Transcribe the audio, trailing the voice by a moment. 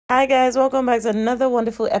Hi guys, welcome back to another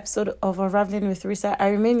wonderful episode of Unraveling with Risa. I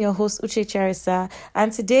remain your host Uche Charissa,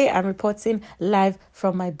 and today I'm reporting live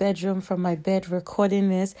from my bedroom, from my bed, recording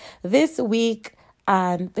this week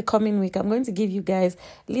and the coming week. I'm going to give you guys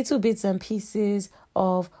little bits and pieces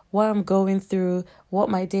of what I'm going through, what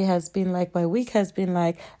my day has been like, my week has been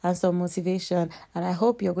like, and some motivation. And I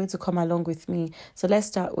hope you're going to come along with me. So let's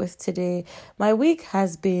start with today. My week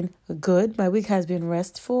has been good. My week has been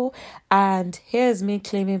restful. And here's me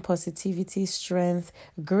claiming positivity, strength,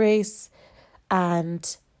 grace,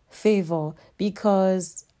 and favor,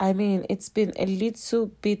 because it's been a little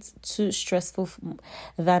bit too stressful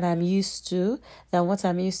than what I'm used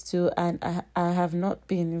to, and I have not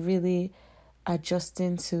been really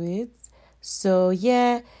adjusting to it. So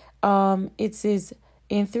yeah, it is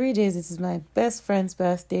in 3 days. It is my best friend's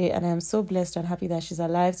birthday, and I'm so blessed and happy that she's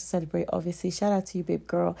alive to celebrate. Obviously, shout out to you, babe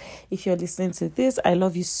girl. If you're listening to this, I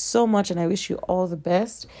love you so much, and I wish you all the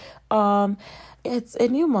best. It's a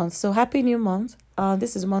new month, so happy new month.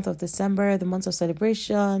 This is the month of December, the month of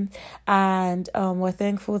celebration, and we're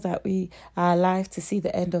thankful that we are alive to see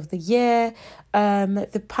the end of the year.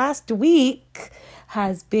 The past week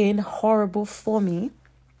has been horrible for me,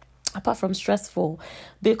 apart from stressful,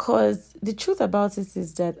 because the truth about it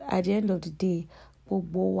is that at the end of the day,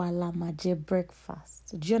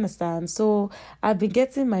 breakfast. Do you understand? So I've been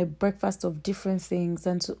getting my breakfast of different things,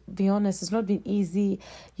 and to be honest, it's not been easy,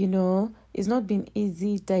 it's not been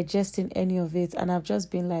easy digesting any of it. And I've just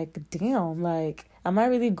been like, damn, like, am I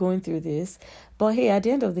really going through this? But hey, at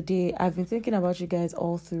the end of the day, I've been thinking about you guys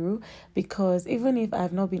all through, because even if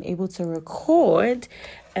I've not been able to record,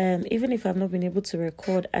 I've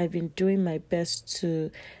been doing my best to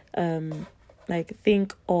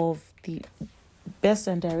think of the best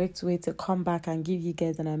and direct way to come back and give you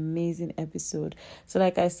guys an amazing episode. So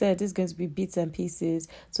like I said, this is going to be bits and pieces.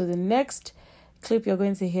 So the next clip you're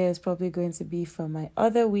going to hear is probably going to be from my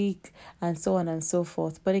other week, and so on and so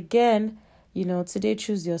forth. But again, today,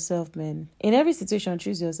 choose yourself, man. In every situation,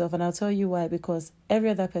 choose yourself. And I'll tell you why, because every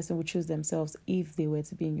other person would choose themselves if they were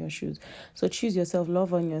to be in your shoes. So choose yourself,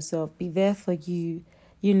 love on yourself, be there for you,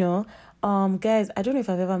 guys, I don't know if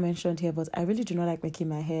I've ever mentioned here, but I really do not like making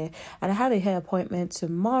my hair. And I have a hair appointment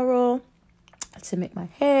tomorrow to make my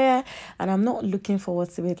hair, and I'm not looking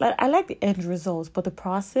forward to it. Like, I like the end result, but the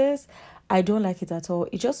process, I don't like it at all.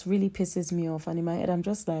 It just really pisses me off, and in my head I'm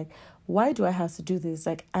just like, why do I have to do this?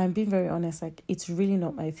 Like, I'm being very honest, like, it's really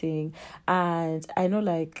not my thing. And I know,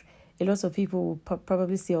 like, a lot of people will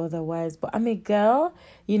probably say otherwise, but I'm a girl,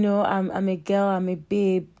 I'm a girl, I'm a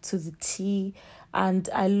babe to the T. And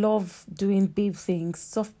I love doing babe things,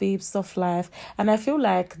 soft babe, soft life. And I feel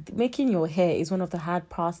like making your hair is one of the hard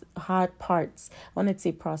parts, hard parts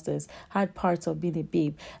of being a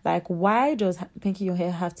babe. Like, why does making your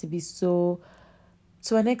hair have to be so,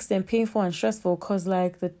 to an extent, painful and stressful? Because,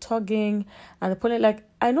 like, the tugging and the pulling, like,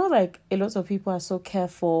 I know, like, a lot of people are so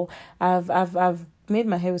careful. I've made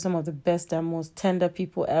my hair with some of the best and most tender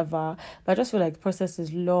people ever, but I just feel like the process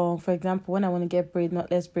is long. For example, when I want to get braid,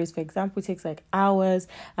 knotless braids, for example, it takes like hours,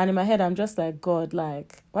 and in my head I'm just like, God,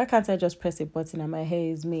 like, why can't I just press a button and my hair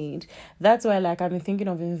is made? That's why, like, I've been thinking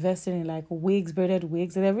of investing in like wigs, braided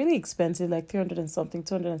wigs, and they're really expensive, like 300 and something,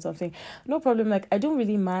 200 and something. No problem, like, I don't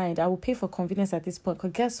really mind. I will pay for convenience at this point,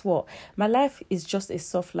 because guess what, my life is just a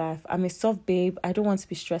soft life. I'm a soft babe. I don't want to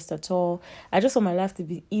be stressed at all. I just want my life to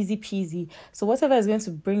be easy peasy. So whatever is going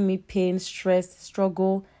to bring me pain, stress,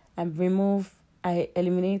 struggle, and remove, I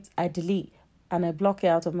eliminate, I delete, and I block it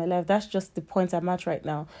out of my life. That's just the point I'm at right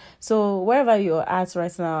now. So wherever you're at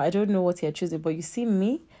right now, I don't know what you're choosing, but you see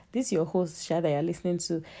me, this is your host, Shada, you're listening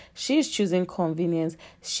to. She's choosing convenience,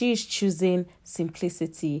 she's choosing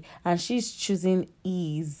simplicity, and she's choosing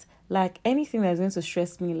ease. Like, anything that's going to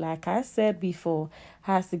stress me, like I said before,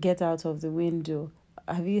 has to get out of the window.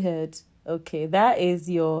 Have you heard? Okay, that is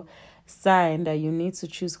your sign that you need to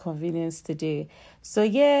choose convenience today. So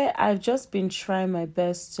yeah, I've just been trying my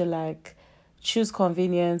best to, like, choose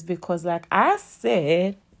convenience, because, like I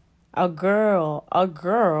said, a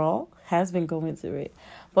girl has been going through it.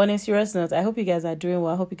 But on a serious note, I hope you guys are doing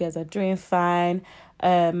well. I hope you guys are doing fine.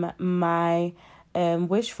 My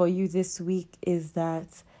wish for you this week is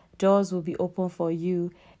that doors will be open for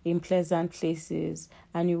you in pleasant places,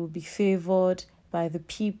 and you will be favored by the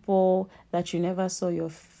people that you never saw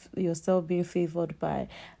yourself being favored by.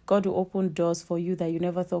 God will open doors for you that you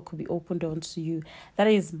never thought could be opened onto you. That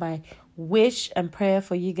is my wish and prayer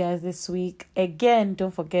for you guys this week. Again,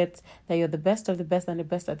 don't forget that you're the best of the best, and the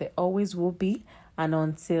best that they always will be. And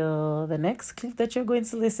until the next clip that you're going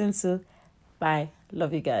to listen to, bye.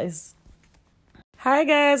 Love you guys. Hi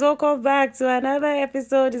guys, welcome back to another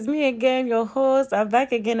episode. It's me again, your host. I'm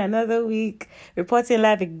back again another week, reporting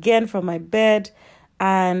live again from my bed.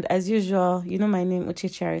 And as usual, you know my name, Uche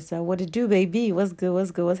Charissa. What it do, baby? What's good?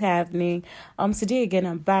 What's happening? Today again,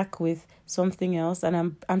 I'm back with something else,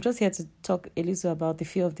 and I'm just here to talk a little about the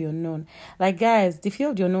fear of the unknown. Like guys, the fear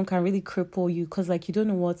of the unknown can really cripple you because like you don't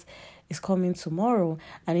know what is coming tomorrow.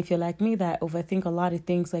 And if you're like me, that overthink a lot of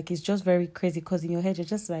things, like it's just very crazy because in your head you're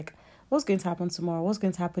just like, what's going to happen tomorrow? What's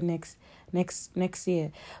going to happen next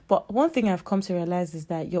year? But one thing I've come to realize is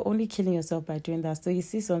that you're only killing yourself by doing that. So you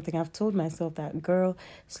see something, I've told myself that, girl,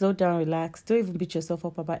 slow down, relax. Don't even beat yourself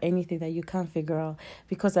up about anything that you can't figure out.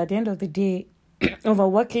 Because at the end of the day,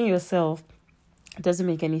 overworking yourself doesn't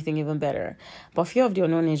make anything even better. But fear of the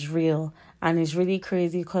unknown is real and it's really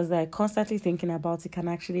crazy because like constantly thinking about it can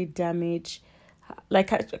actually damage, like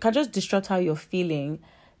can just disrupt how you're feeling,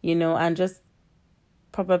 and just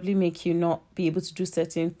probably make you not be able to do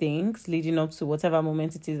certain things leading up to whatever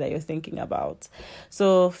moment it is that you're thinking about.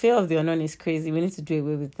 So fear of the unknown is crazy. We need to do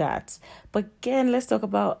away with that. But again, let's talk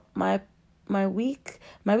about my week.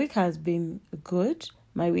 My week has been good.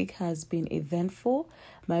 My week has been eventful.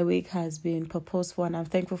 My week has been purposeful, and I'm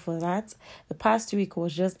thankful for that. The past week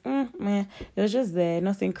was just, it was just there,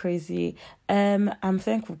 nothing crazy. I'm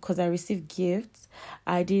thankful because I received gifts.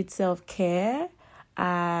 I did self-care.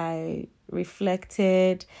 I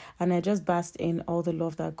reflected and I just basked in all the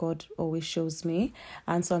love that God always shows me.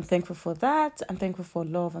 And so I'm thankful for that. I'm thankful for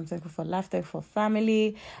love. I'm thankful for life, thankful for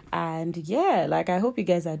family. And yeah, like I hope you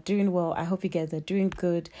guys are doing well. I hope you guys are doing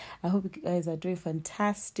good. I hope you guys are doing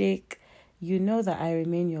fantastic. You know that I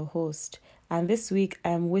remain your host. And this week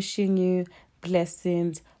I'm wishing you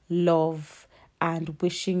blessings, love, and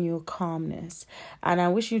wishing you calmness. And I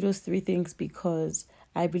wish you those three things because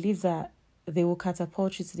I believe that they will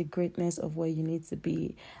catapult you to the greatness of where you need to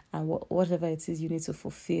be and whatever it is you need to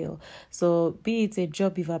fulfill. So be it a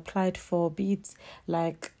job you've applied for, be it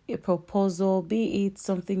like a proposal, be it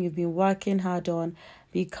something you've been working hard on,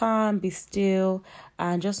 be calm, be still,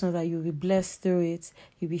 and just know that you'll be blessed through it.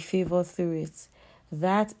 You'll be favored through it.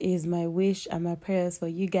 That is my wish and my prayers for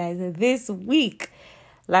you guys this week.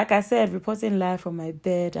 Like I said, reporting live from my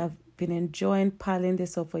bed. I've been enjoying piling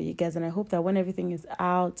this up for you guys, and I hope that when everything is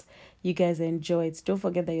out, you guys enjoy it. Don't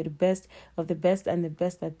forget that you're the best of the best and the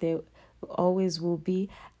best that there always will be.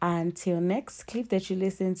 Until next clip that you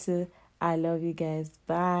listen to, I love you guys.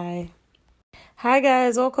 Bye. Hi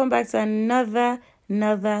guys, welcome back to another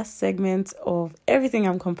segment of everything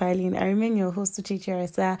I'm compiling. I remain your host, Uche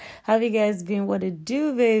Charissa. How have you guys been? What it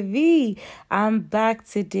do, baby? I'm back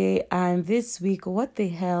today, and this week, what the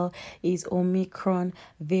hell is Omicron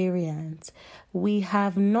variant? We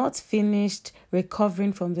have not finished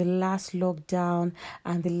recovering from the last lockdown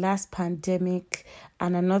and the last pandemic,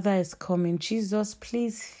 and another is coming. Jesus,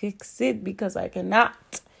 please fix it because I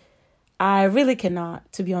cannot. I really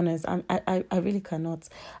cannot, to be honest. I really cannot.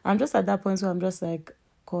 I'm just at that point where I'm just like,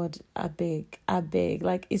 God, I beg.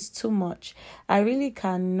 Like, it's too much. I really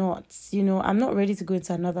cannot, I'm not ready to go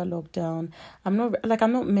into another lockdown. I'm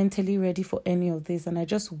not mentally ready for any of this. And I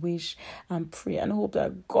just wish and pray and hope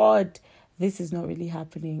that God, this is not really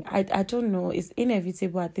happening. I don't know. It's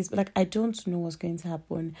inevitable at this, but like I don't know what's going to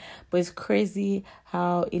happen. But it's crazy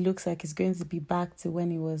how it looks like it's going to be back to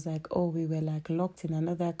when it was like, oh, we were like locked in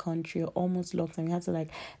another country or almost locked, and we had to like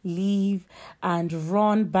leave and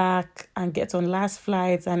run back and get on last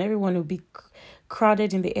flights, and everyone would be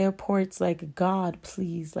crowded in the airports. Like, God,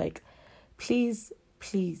 please, like, please.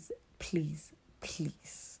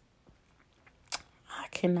 I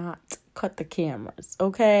cannot cut the cameras,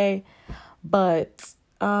 okay? But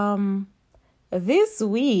this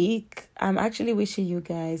week I'm actually wishing you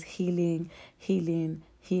guys healing.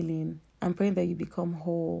 I'm praying that you become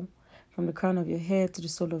whole from the crown of your head to the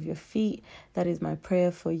sole of your feet. That is my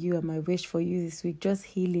prayer for you and my wish for you this week. Just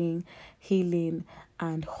healing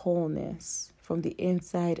and wholeness from the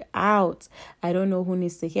inside out. I don't know who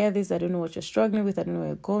needs to hear this. I don't know what you're struggling with. I don't know what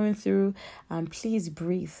you're going through. And please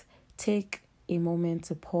breathe. Take a moment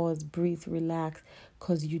to pause, breathe, relax,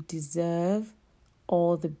 because you deserve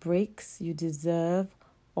all the breaks. You deserve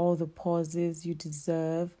all the pauses. You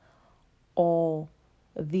deserve all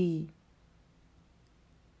the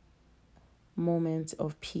moments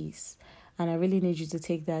of peace. And I really need you to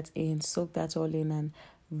take that in, soak that all in, and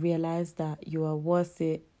realize that you are worth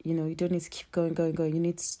it. You don't need to keep going. You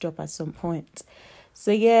need to stop at some point.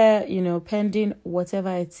 So yeah, pending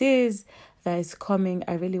whatever it is that is coming,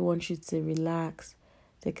 I really want you to relax,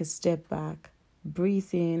 take a step back, breathe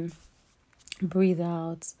in, breathe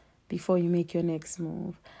out before you make your next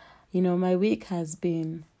move. My week has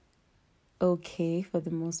been okay for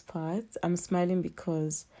the most part. I'm smiling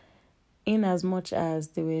because in as much as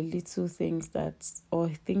there were little things or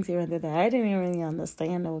things here and there that I didn't really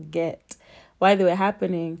understand or get why they were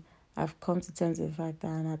happening, I've come to terms with the fact that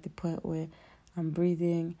I'm at the point where I'm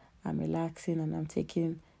breathing, I'm relaxing, and I'm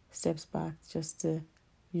taking steps back just to,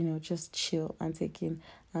 just chill and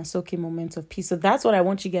soak in moments of peace. So that's what I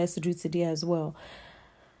want you guys to do today as well.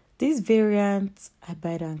 These variants, I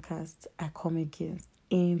bite and cast, I come against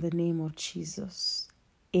in the name of Jesus.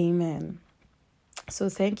 Amen. So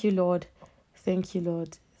thank you, Lord. Thank you,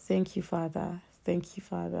 Lord. Thank you, Father. Thank you,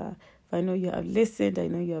 Father. I know you have listened. I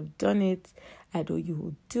know you have done it. I know you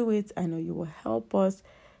will do it. I know you will help us.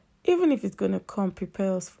 Even if it's going to come,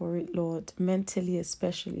 prepare us for it, Lord, mentally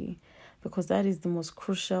especially, because that is the most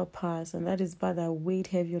crucial part, and that is part that weighed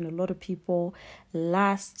heavy on a lot of people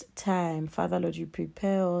last time. Father, Lord, you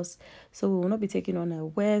prepare us so we will not be taken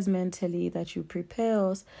unawares mentally, that you prepare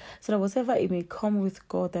us so that whatever it may come with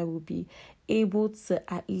God, that we'll be able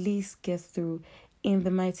to at least get through in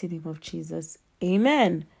the mighty name of Jesus.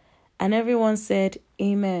 Amen. And everyone said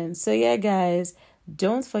amen. So yeah, guys,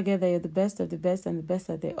 don't forget that you're the best of the best and the best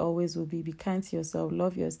that there always will be. Be kind to yourself,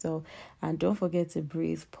 love yourself, and don't forget to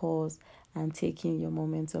breathe, pause, and take in your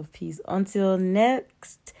moments of peace. Until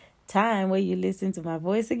next time where you listen to my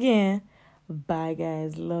voice again. Bye,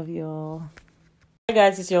 guys. Love you all. Hi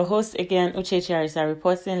guys, it's your host again, Uchechi Arisa,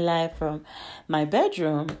 reporting live from my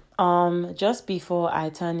bedroom. Just before I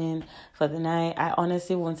turn in for the night, I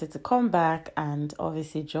honestly wanted to come back and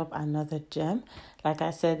obviously drop another gem. Like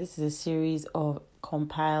I said, this is a series of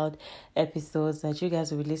compiled episodes that you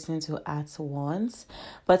guys will be listening to at once.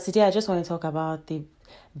 But today I just want to talk about the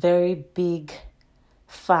very big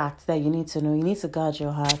fact that you need to know. You need to guard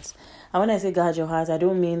your heart. And when I say guard your heart, I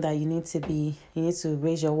don't mean that you need to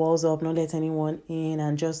raise your walls up, not let anyone in,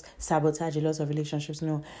 and just sabotage a lot of relationships.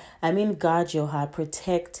 No, I mean guard your heart,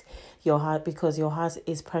 protect your heart, because your heart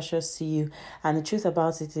is precious to you. And the truth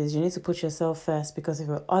about it is you need to put yourself first, because if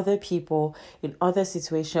you're other people in other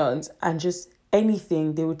situations and just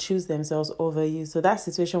anything, they will choose themselves over you. So that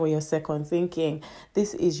situation where you're second thinking,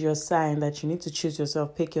 this is your sign that you need to choose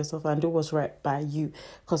yourself, pick yourself, and do what's right by you,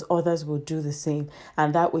 because others will do the same.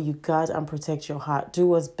 And that way you guard and protect your heart. Do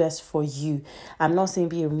what's best for you. I'm not saying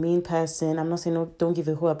be a mean person. I'm not saying don't give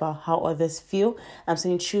a hoot about how others feel. I'm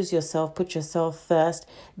saying choose yourself, put yourself first,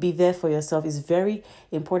 be there for yourself. It's very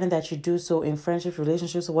important that you do so in friendships,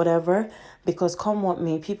 relationships, whatever, because come what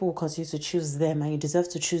may, people will continue to choose them, and you deserve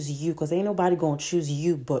to choose you, because ain't nobody gonna choose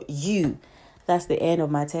you but you. That's the end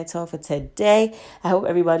of my TED Talk for today. I hope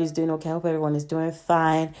everybody's doing okay. I hope everyone is doing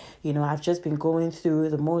fine. I've just been going through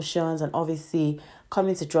the motions and obviously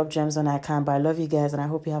coming to drop gems when I can. But I love you guys, and I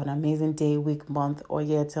hope you have an amazing day, week, month, or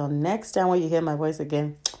year. Till next time when you hear my voice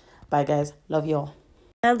again. Bye, guys. Love you all.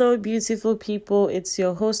 Hello, beautiful people. It's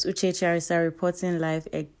your host, Uchechi Arisa, reporting live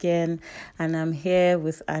again. And I'm here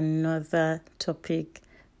with another topic.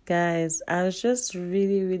 Guys, I was just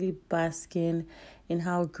really, really basking in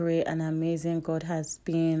how great and amazing God has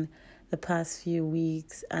been the past few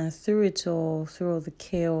weeks. And through it all, through all the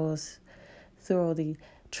chaos, through all the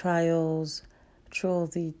trials, through all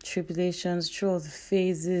the tribulations, through all the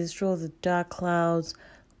phases, through all the dark clouds,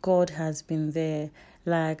 God has been there.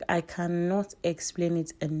 Like, I cannot explain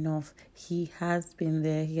it enough. He has been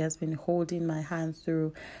there. He has been holding my hand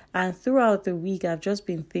through. And throughout the week, I've just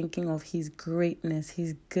been thinking of his greatness,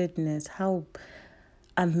 his goodness, how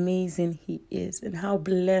amazing he is, and how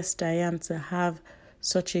blessed I am to have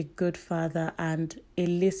such a good father and a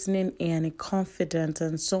listening ear and a confidant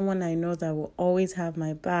and someone I know that will always have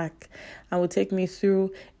my back and will take me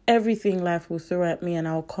through everything life will throw at me, and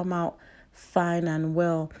I'll come out fine and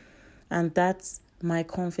well. And that's my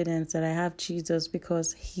confidence, that I have Jesus,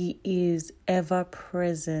 because he is ever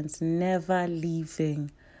present, never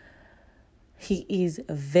leaving. He is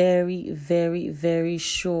very, very, very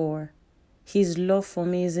sure. His love for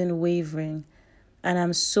me isn't wavering. And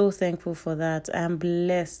I'm so thankful for that. I am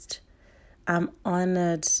blessed. I'm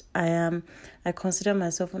honored. I consider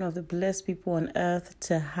myself one of the blessed people on earth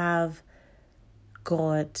to have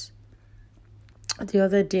God. The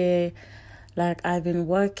other day, I've been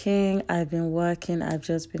working, I've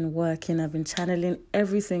just been working, I've been channeling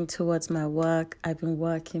everything towards my work. I've been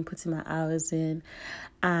working, putting my hours in.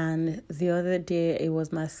 And the other day, it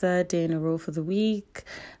was my third day in a row for the week,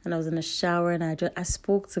 and I was in the shower, and I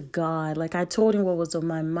spoke to God. I told him what was on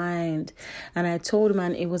my mind, and I told him,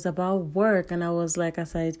 and it was about work. And I was like,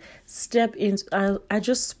 as I step into, I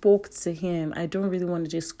just spoke to him. I don't really want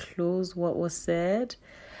to disclose what was said.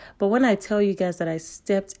 But when I tell you guys that I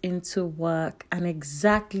stepped into work and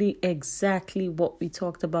exactly what we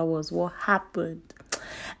talked about was what happened.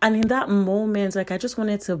 And in that moment, like, I just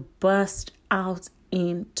wanted to burst out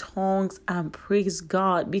in tongues and praise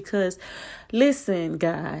God, because listen,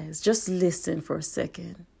 guys, just listen for a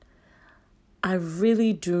second. I'm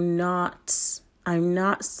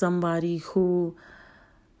not somebody who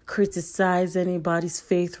criticize anybody's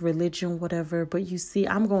faith, religion, whatever. But you see,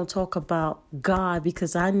 I'm going to talk about God,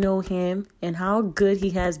 because I know him and how good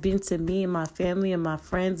he has been to me and my family and my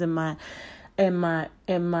friends and my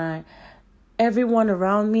everyone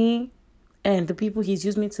around me, and the people he's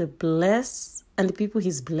used me to bless, and the people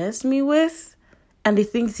he's blessed me with, and the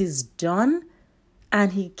things he's done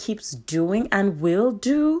and he keeps doing and will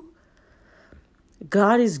do.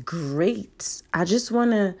 God is great. I just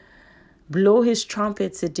want to blow his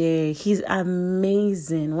trumpet today. He's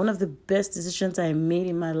amazing. One of the best decisions I made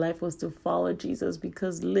in my life was to follow Jesus,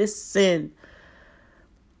 because listen,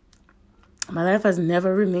 my life has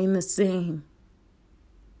never remained the same.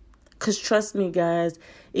 Because trust me, guys,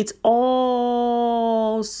 it's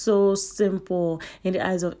all so simple in the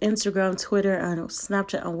eyes of Instagram, Twitter, and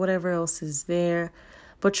Snapchat, and whatever else is there.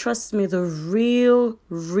 But trust me, the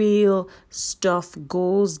real stuff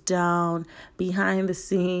goes down behind the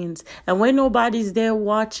scenes. And when nobody's there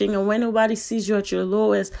watching, and when nobody sees you at your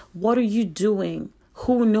lowest, what are you doing?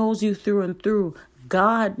 Who knows you through and through?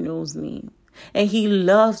 God knows me. And he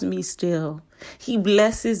loves me still. He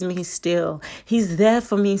blesses me still. He's there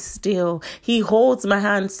for me still. He holds my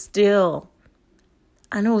hand still.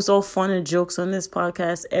 I know it's all fun and jokes on this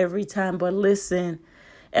podcast every time, but listen,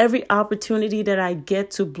 every opportunity that I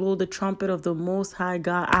get to blow the trumpet of the Most High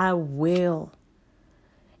God, I will.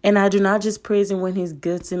 And I do not just praise him when he's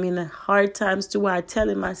good to me. In the hard times too, I tell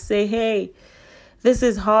him, I say, hey, this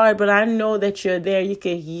is hard, but I know that you're there. You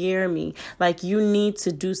can hear me. Like, you need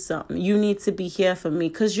to do something. You need to be here for me,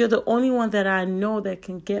 because you're the only one that I know that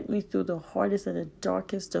can get me through the hardest and the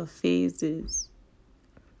darkest of phases.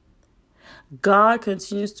 God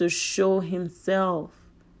continues to show himself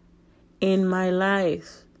in my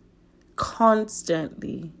life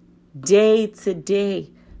constantly, day to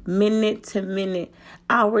day, minute to minute,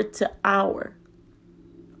 hour to hour.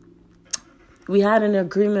 We had an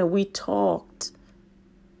agreement. We talked.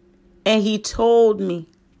 And he told me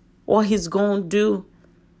what he's going to do.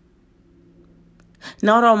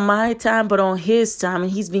 Not on my time, but on his time.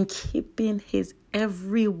 And he's been keeping his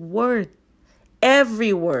every word.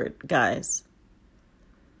 Every word, guys.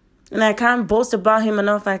 And I can't boast about him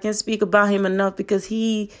enough. I can't speak about him enough, because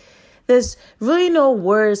there's really no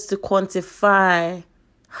words to quantify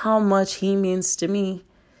how much he means to me.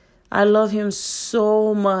 I love him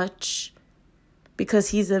so much because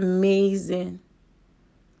he's amazing.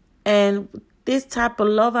 And this type of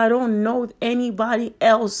love, I don't know if anybody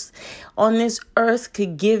else on this earth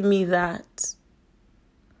could give me that.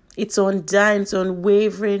 It's undying, it's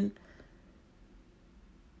unwavering,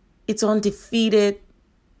 it's undefeated.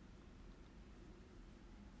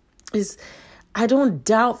 I don't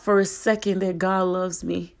doubt for a second that God loves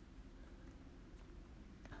me.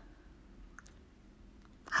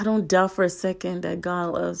 I don't doubt for a second that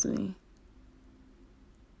God loves me.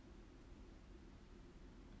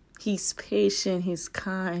 He's patient, he's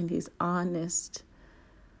kind, he's honest.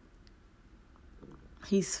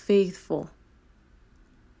 He's faithful.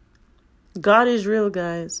 God is real,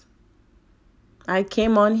 guys. I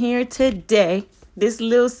came on here today, this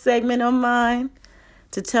little segment of mine,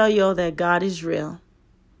 to tell y'all that God is real.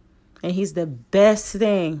 And he's the best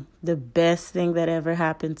thing that ever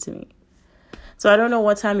happened to me. So I don't know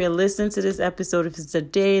what time you're listening to this episode, if it's the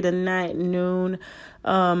day, the night, noon,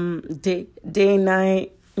 day,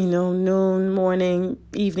 night, noon, morning,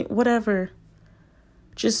 evening, whatever.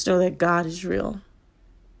 Just know that God is real.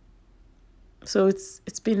 So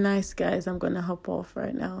it's been nice, guys. I'm going to hop off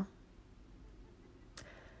right now.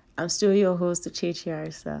 I'm still your host, Uchechi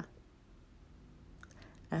Arisa.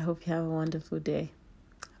 I hope you have a wonderful day.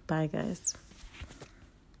 Bye, guys.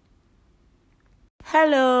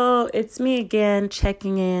 Hello, it's me again,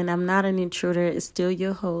 checking in. I'm not an intruder. It's still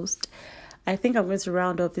your host. I think I'm going to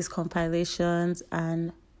round up these compilations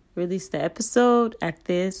and release the episode at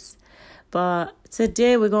this. But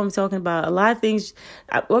today we're going to be talking about a lot of things.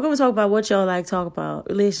 We're going to talk about what y'all like to talk about.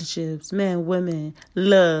 Relationships, men, women,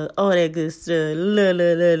 love, all that good stuff.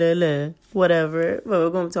 Love, whatever. But we're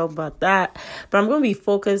going to talk about that. But I'm going to be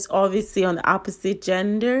focused, obviously, on the opposite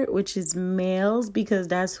gender, which is males, because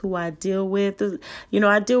that's who I deal with.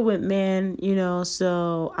 I deal with men,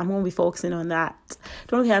 so I'm going to be focusing on that.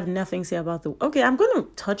 Don't really have nothing to say about okay, I'm going to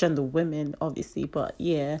touch on the women, obviously, but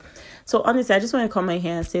yeah. So honestly, I just want to come in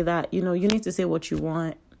here and say that, you need to say what you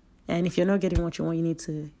want. And if you're not getting what you want, you need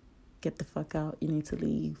to get the fuck out. You need to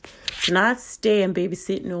leave. Do not stay and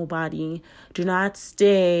babysit nobody. Do not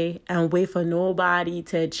stay and wait for nobody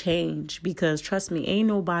to change, because trust me, ain't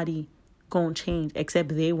nobody gonna change except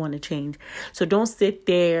they want to change. So don't sit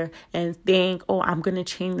there and think, oh, I'm gonna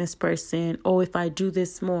change this person. Oh, if I do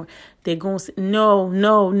this more, they're gonna say,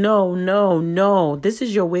 no. This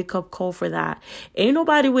is your wake-up call for that. Ain't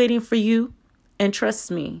nobody waiting for you. And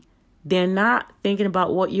trust me, they're not thinking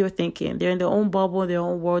about what you're thinking. They're in their own bubble, their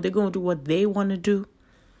own world. They're gonna do what they want to do.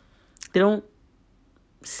 They don't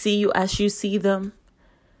see you as you see them.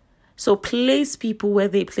 So place people where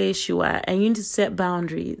they place you at, and you need to set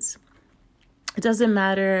boundaries. It doesn't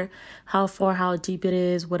matter how far, how deep it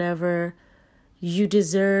is, whatever. You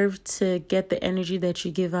deserve to get the energy that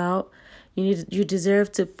you give out. You deserve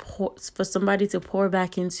for somebody to pour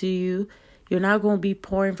back into you. You're not going to be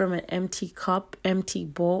pouring from an empty cup, empty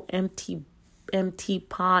bowl, empty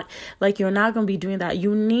pot. Like, you're not going to be doing that.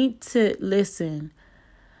 You need to listen.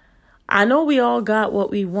 I know we all got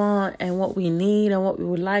what we want and what we need and what we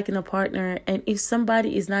would like in a partner. And if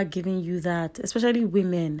somebody is not giving you that, especially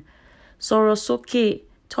women, Sorosoke,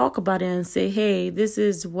 talk about it and say, hey, this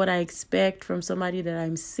is what I expect from somebody that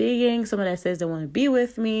I'm seeing, somebody that says they want to be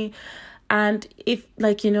with me. And if,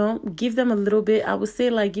 give them a little bit. I would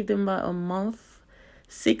say, give them about a month,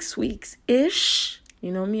 6 weeks-ish.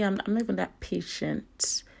 You know me, I'm not even that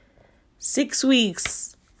patient. 6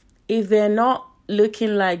 weeks. If they're not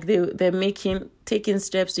looking like they're taking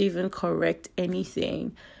steps to even correct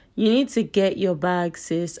anything, you need to get your bag,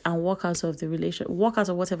 sis, and walk out of the relationship. Walk out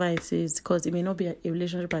of whatever it is, because it may not be a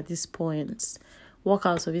relationship at this point. Walk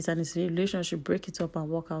out of it, and it's a relationship. Break it up and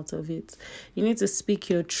walk out of it. You need to speak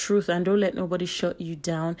your truth and don't let nobody shut you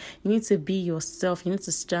down. You need to be yourself. You need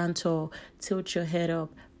to stand tall, tilt your head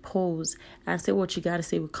up, pose, and say what you got to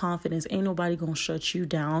say with confidence. Ain't nobody going to shut you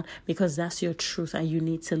down, because that's your truth and you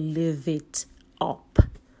need to live it up.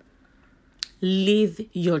 Live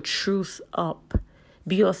your truth up.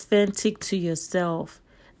 Be authentic to yourself.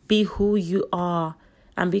 Be who you are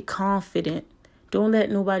and be confident. Don't let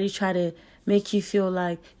nobody try to make you feel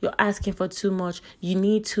like you're asking for too much. You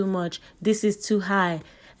need too much. This is too high.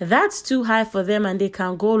 That's too high for them and they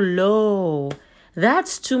can go low.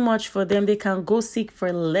 That's too much for them. They can go seek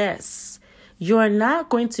for less. You're not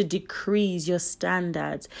going to decrease your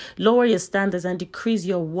standards, lower your standards and decrease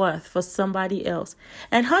your worth for somebody else.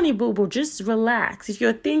 And honey boo boo, just relax. If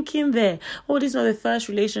you're thinking there, oh, this is not the first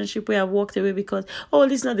relationship where I walked away because, oh,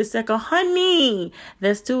 this is not the second. Honey,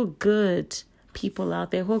 there's still good people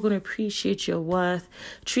out there who are going to appreciate your worth,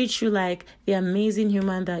 treat you like the amazing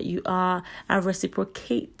human that you are, and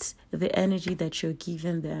reciprocate the energy that you're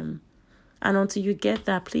giving them. And until you get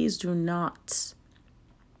that, please do not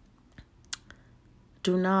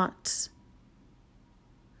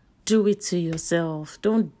do it to yourself.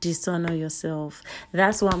 Don't dishonor yourself.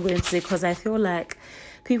 That's what I'm going to say, because I feel like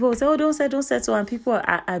people say, oh, don't settle. And people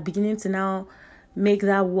are beginning to now make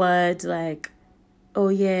that word like, oh,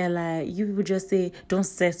 yeah, like you would just say, don't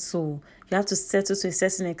settle. You have to settle to a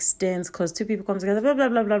certain extent because two people come together, blah, blah,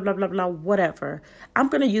 blah, blah, blah, blah, blah, whatever. I'm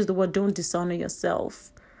going to use the word don't dishonor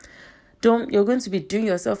yourself. You're going to be doing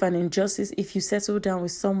yourself an injustice if you settle down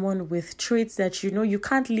with someone with traits that you know you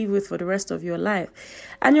can't live with for the rest of your life.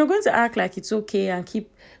 And you're going to act like it's okay and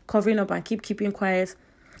keep covering up and keep keeping quiet.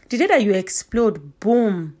 The day that you explode,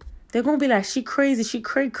 boom, they're going to be like, she crazy, she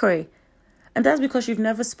cray. And that's because you've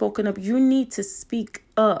never spoken up. You need to speak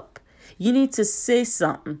up. You need to say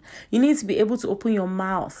something. You need to be able to open your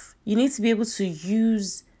mouth. You need to be able to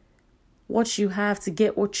use what you have to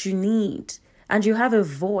get what you need. And you have a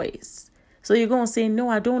voice. So you're going to say, no,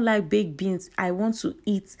 I don't like baked beans. I want to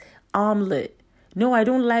eat omelet. No, I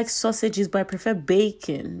don't like sausages, but I prefer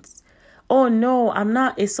bacon. Oh, no, I'm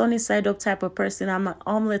not a sunny side up type of person. I'm an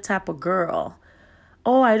omelet type of girl.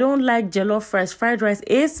 Oh, I don't like jollof rice. Fried rice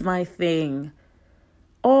is my thing.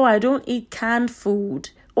 Oh, I don't eat canned food.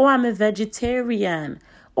 Oh, I'm a vegetarian.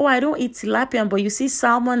 Oh, I don't eat tilapia, but you see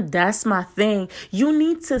salmon, that's my thing. You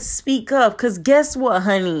need to speak up, because guess what,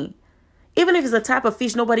 honey? Even if it's a type of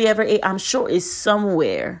fish nobody ever ate, I'm sure it's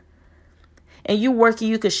somewhere. And you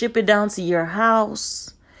could ship it down to your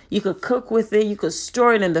house. You could cook with it. You could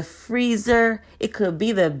store it in the freezer. It could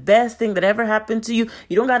be the best thing that ever happened to you.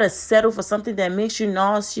 You don't got to settle for something that makes you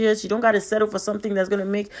nauseous. You don't got to settle for something that's going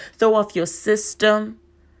to throw off your system.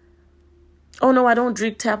 Oh, no, I don't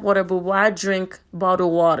drink tap water, but I drink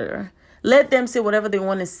bottled water. Let them say whatever they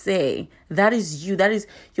want to say. That is you. That is,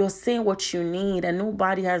 you're saying what you need. And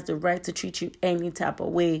nobody has the right to treat you any type of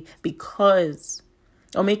way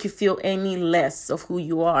or make you feel any less of who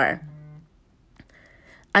you are.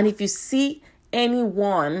 And if you see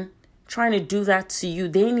anyone trying to do that to you,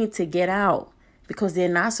 they need to get out. because they're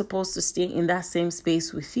not supposed to stay in that same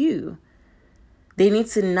space with you. They need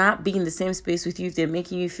to not be in the same space with you if they're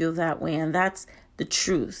making you feel that way. And that's the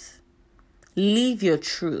truth. Live your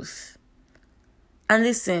truth. And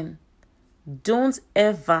listen, don't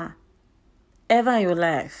ever in your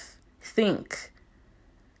life think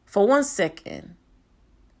for 1 second,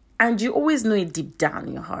 and you always know it deep down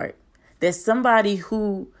in your heart, there's somebody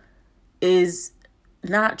who is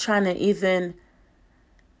not trying to even,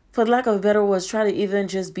 for lack of a better words, try to even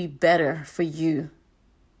just be better for you.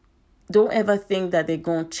 Don't ever think that they're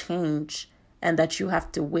going to change and that you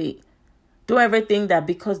have to wait. Don't ever think that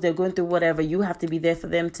because they're going through whatever, you have to be there for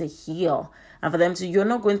them to heal. And for them to, you're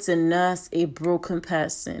not going to nurse a broken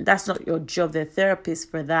person. That's not your job. They're therapists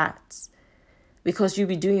for that. Because you'll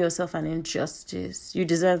be doing yourself an injustice. You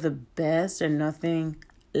deserve the best and nothing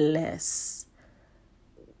less.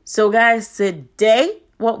 So guys, today,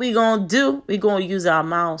 what we going to do, we going to use our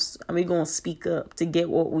mouths and we going to speak up to get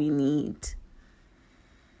what we need.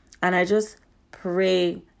 And I just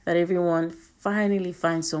pray that everyone finally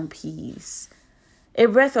finds some peace. A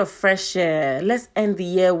breath of fresh air. Let's end the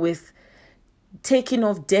year with taking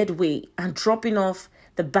off dead weight and dropping off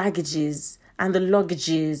the baggages and the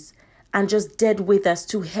luggages and just dead weight that's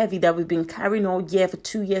too heavy that we've been carrying all year for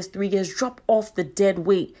 2 years, 3 years. Drop off the dead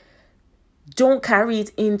weight. Don't carry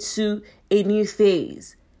it into a new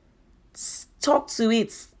phase. Talk to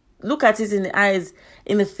it. Look at it in the eyes,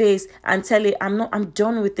 in the face, and tell it, I'm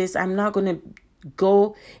done with this. I'm not going to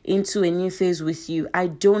go into a new phase with you. I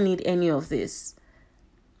don't need any of this.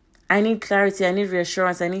 I need clarity. I need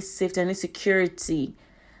reassurance. I need safety. I need security.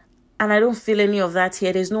 And I don't feel any of that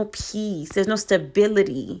here. There's no peace. There's no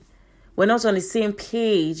stability. We're not on the same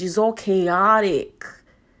page. It's all chaotic.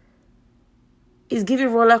 It's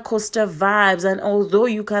giving roller coaster vibes. And although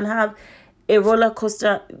you can have a roller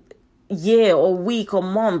coaster year or week or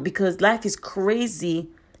month because life is crazy,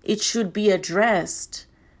 it should be addressed.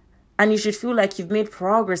 And you should feel like you've made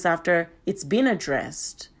progress after it's been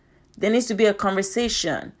addressed. There needs to be a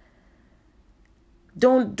conversation.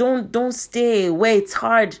 Don't stay where it's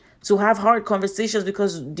hard to have hard conversations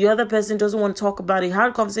because the other person doesn't want to talk about it.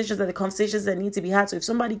 Hard conversations are the conversations that need to be had. So if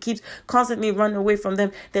somebody keeps constantly running away from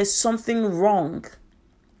them, there's something wrong.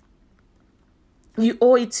 You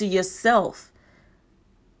owe it to yourself.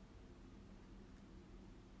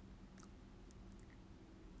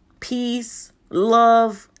 Peace,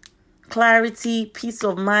 love, clarity, peace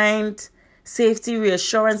of mind, safety,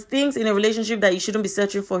 reassurance, things in a relationship that you shouldn't be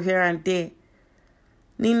searching for here and there.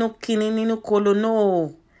 Nino kini, nino kolo,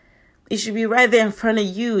 no. It should be right there in front of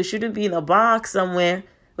you. It shouldn't be in a box somewhere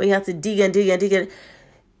where you have to dig and dig and dig.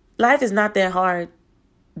 Life is not that hard.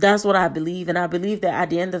 That's what I believe. And I believe that at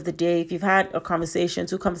the end of the day, if you've had a conversation,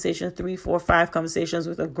 2 conversations, 3, 4, 5 conversations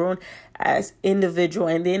with a grown ass individual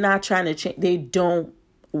and they're not trying to change, they don't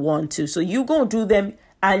want to. So you go do them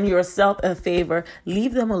and yourself a favor.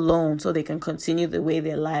 Leave them alone so they can continue the way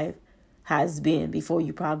their life has been before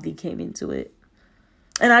you probably came into it.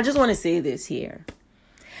 And I just want to say this here.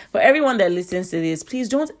 For everyone that listens to this, please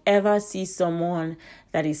don't ever see someone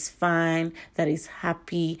that is fine, that is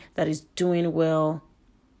happy, that is doing well,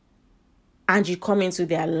 and you come into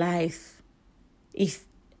their life if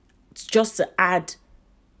it's just to add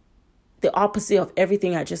the opposite of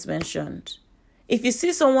everything I just mentioned. If you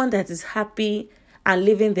see someone that is happy and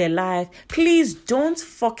living their life, please don't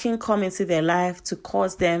fucking come into their life to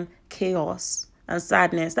cause them chaos and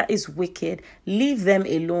sadness. That is wicked. Leave them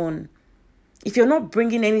alone. If you're not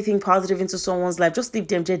bringing anything positive into someone's life, just leave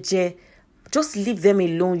them. Just leave them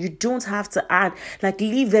alone. You don't have to add.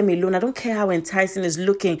 Leave them alone. I don't care how enticing it's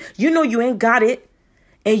looking. You know you ain't got it.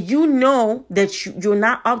 And you know that you're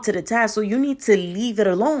not up to the task. So you need to leave it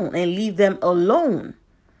alone and leave them alone.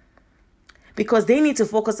 Because they need to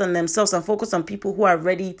focus on themselves and focus on people who are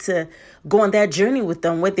ready to go on that journey with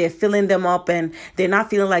them, where they're filling them up and they're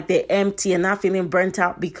not feeling like they're empty and not feeling burnt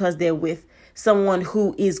out because they're with someone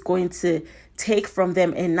who is going to take from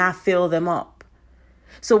them and not fill them up.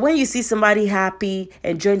 So when you see somebody happy,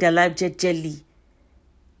 enjoying their life jelly,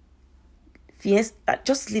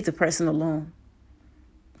 just leave the person alone.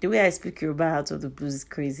 The way I speak Yoruba out of the blues is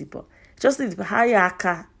crazy, but just leave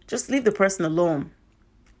the person alone.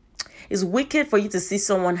 It's wicked for you to see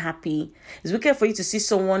someone happy. It's wicked for you to see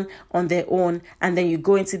someone on their own and then you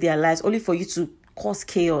go into their lives only for you to cause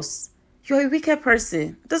chaos. You're a wicked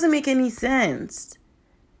person. It doesn't make any sense.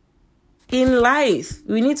 In life,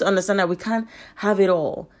 we need to understand that we can't have it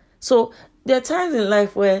all. So there are times in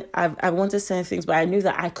life where I wanted certain things, but I knew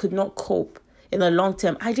that I could not cope in the long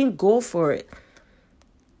term. I didn't go for it.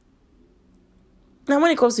 Now,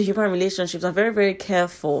 when it comes to human relationships, I'm very, very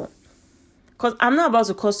careful. Because I'm not about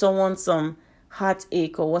to cause someone some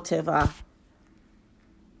heartache or whatever,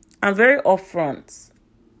 I'm very upfront.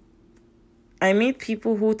 I meet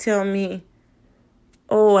people who tell me,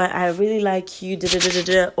 oh, I really like you. Da, da, da, da,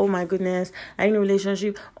 da. Oh my goodness, I in a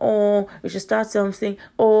relationship. Oh, we should start something.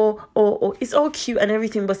 Oh. It's all cute and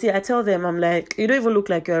everything. But see, I tell them, I'm like, you don't even look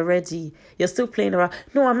like you're ready. You're still playing around.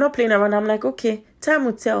 No, I'm not playing around. I'm like, okay, time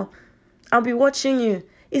will tell. I'll be watching you.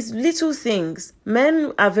 It's little things.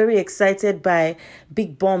 Men are very excited by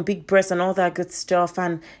big bum, big breasts and all that good stuff.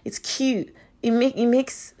 And it's cute. It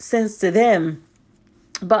makes sense to them.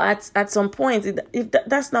 But at some point, if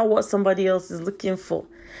that's not what somebody else is looking for,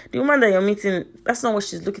 the woman that you're meeting, that's not what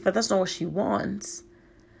she's looking for. That's not what she wants.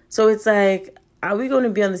 So it's like, are we going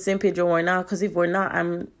to be on the same page or we're not? Because if we're not,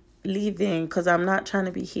 I'm leaving because I'm not trying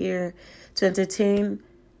to be here to entertain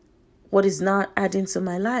what is not adding to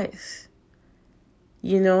my life.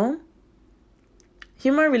 You know?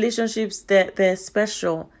 Human relationships, they're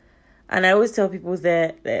special. And I always tell people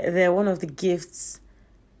that they're one of the gifts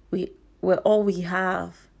we're all we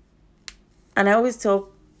have. And I always tell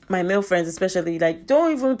my male friends especially, like,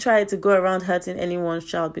 don't even try to go around hurting anyone's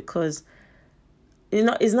child, because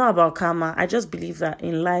it's not about karma. I just believe that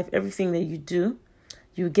in life, everything that you do,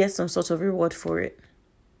 you get some sort of reward for it.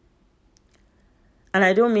 And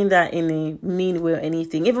I don't mean that in a mean way or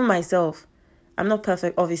anything. Even myself, I'm not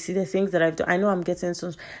perfect. Obviously, the things that I've done, I know I'm getting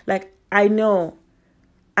some, like, I know.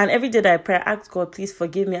 And every day that I pray, I ask God, please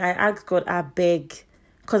forgive me. I ask God, I beg.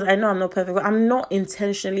 Because I know I'm not perfect. But I'm not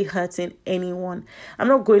intentionally hurting anyone. I'm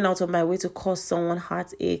not going out of my way to cause someone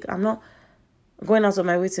heartache. I'm not going out of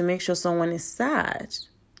my way to make sure someone is sad.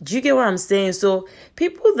 Do you get what I'm saying? So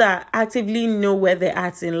people that actively know where they're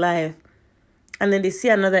at in life, and then they see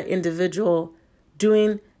another individual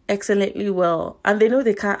doing excellently well, and they know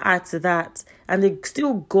they can't add to that, and they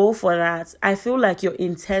still go for that, I feel like you're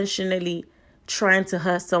intentionally trying to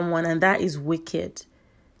hurt someone, and that is wicked.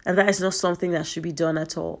 And that is not something that should be done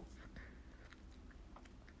at all.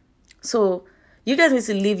 So you guys need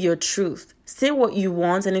to live your truth. Say what you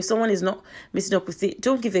want. And if someone is not messing up with it,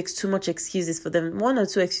 don't give too much excuses for them. 1 or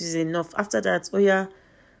 2 excuses is enough. After that, oh yeah,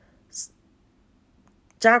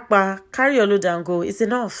 Jackba, carry your load and go. It's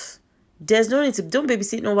enough. There's no need to, don't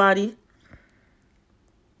babysit nobody.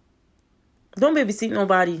 Don't babysit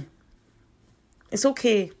nobody. It's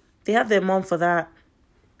okay. They have their mom for that.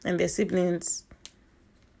 And their siblings.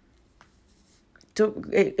 To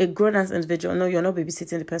a grown-ass individual, no, you're not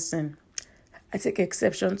babysitting the person. I take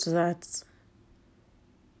exception to that.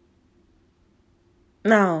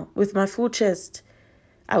 Now, with my full chest,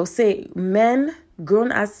 I would say men,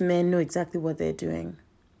 grown-ass men, know exactly what they're doing.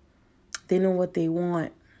 They know what they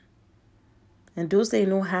want. And those they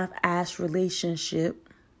know half-ass relationship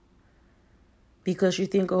because you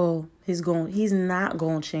think, oh, he's not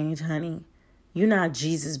going to change, honey. You're not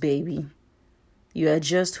Jesus, baby. You are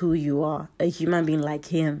just who you are, a human being like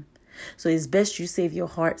him. So it's best you save your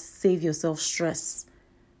heart, save yourself stress,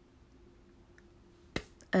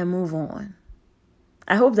 and move on.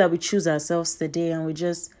 I hope that we choose ourselves today and we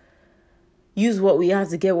just use what we have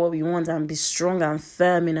to get what we want and be strong and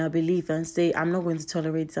firm in our belief and say, I'm not going to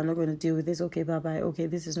tolerate this. I'm not going to deal with this. Okay, bye-bye. Okay,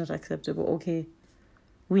 this is not acceptable. Okay,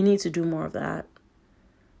 we need to do more of that.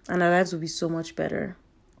 And our lives will be so much better.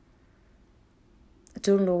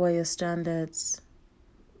 Don't lower your standards.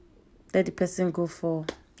 Let the person go for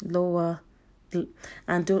lower,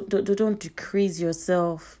 and don't decrease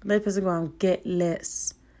yourself. Let the person go and get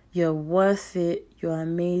less. You're worth it. You're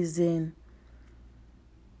amazing,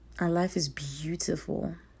 and life is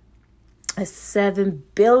beautiful. There's 7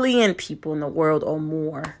 billion people in the world or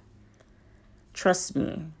more. Trust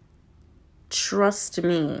me,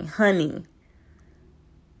 honey.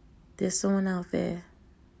 There's someone out there.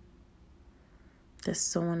 There's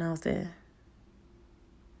someone out there.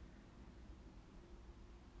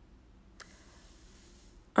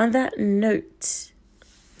 On that note,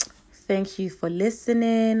 thank you for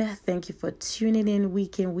listening. Thank you for tuning in,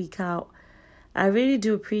 week out. I really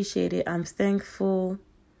do appreciate it. I'm thankful.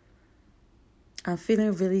 I'm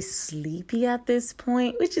feeling really sleepy at this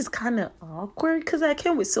point, which is kind of awkward because I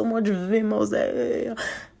came with so much vim. I was like,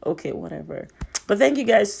 okay, whatever. But thank you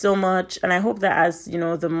guys so much. And I hope that as,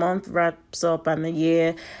 the month wraps up and the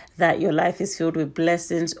year, that your life is filled with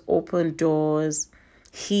blessings, open doors,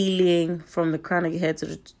 healing from the crown of your head to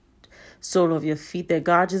the sole of your feet. That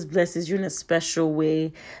God just blesses you in a special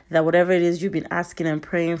way. That whatever it is you've been asking and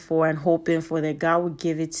praying for and hoping for, that God will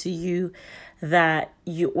give it to you. That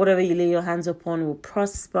whatever you lay your hands upon will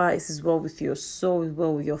prosper. It is well with your soul,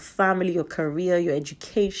 well with your family, your career, your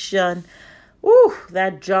education.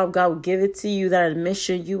 That job, God will give it to you. That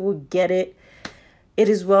admission, you will get it. It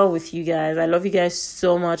is well with you guys. I love you guys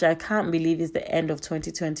so much. I can't believe it's the end of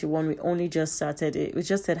 2021. We only just started it. We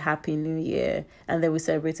just said Happy New Year and then we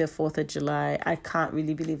celebrated 4th of July. I can't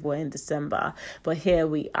really believe we're in December. But here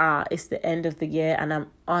we are. It's the end of the year and I'm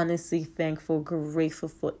honestly thankful, grateful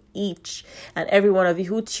for each and every one of you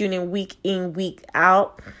who tune in, week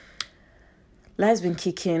out. Life's been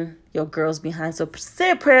kicking your girls behind. So say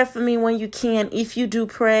a prayer for me when you can, if you do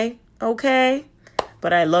pray, okay?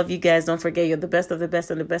 But I love you guys. Don't forget, you're the best of the best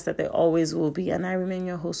and the best that they always will be. And I remain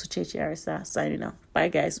your host, Uchechi Arisa, signing off. Bye,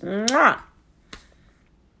 guys. Mwah!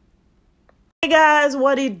 Hey, guys,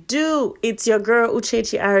 what it do? It's your girl,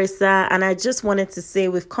 Uchechi Arisa. And I just wanted to say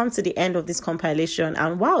we've come to the end of this compilation.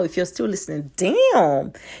 And wow, if you're still listening,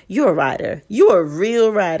 damn, you're a rider. You're a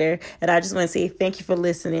real rider. And I just want to say thank you for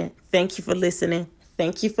listening. Thank you for listening.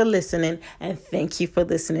 Thank you for listening and thank you for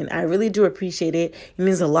listening. I really do appreciate it. It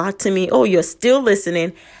means a lot to me. Oh, you're still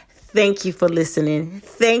listening. Thank you for listening.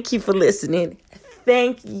 Thank you for listening.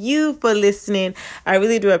 Thank you for listening. I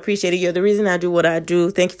really do appreciate it. You're the reason I do what I do.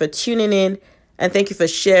 Thank you for tuning in and thank you for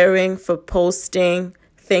sharing, for posting.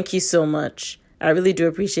 Thank you so much. I really do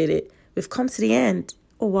appreciate it. We've come to the end.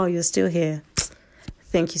 Oh, wow, you're still here.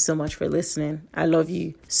 Thank you so much for listening. I love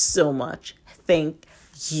you so much. Thank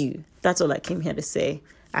you. That's all I came here to say.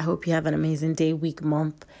 I hope you have an amazing day, week,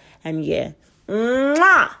 month. And yeah.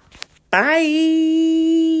 Mwah!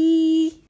 Bye.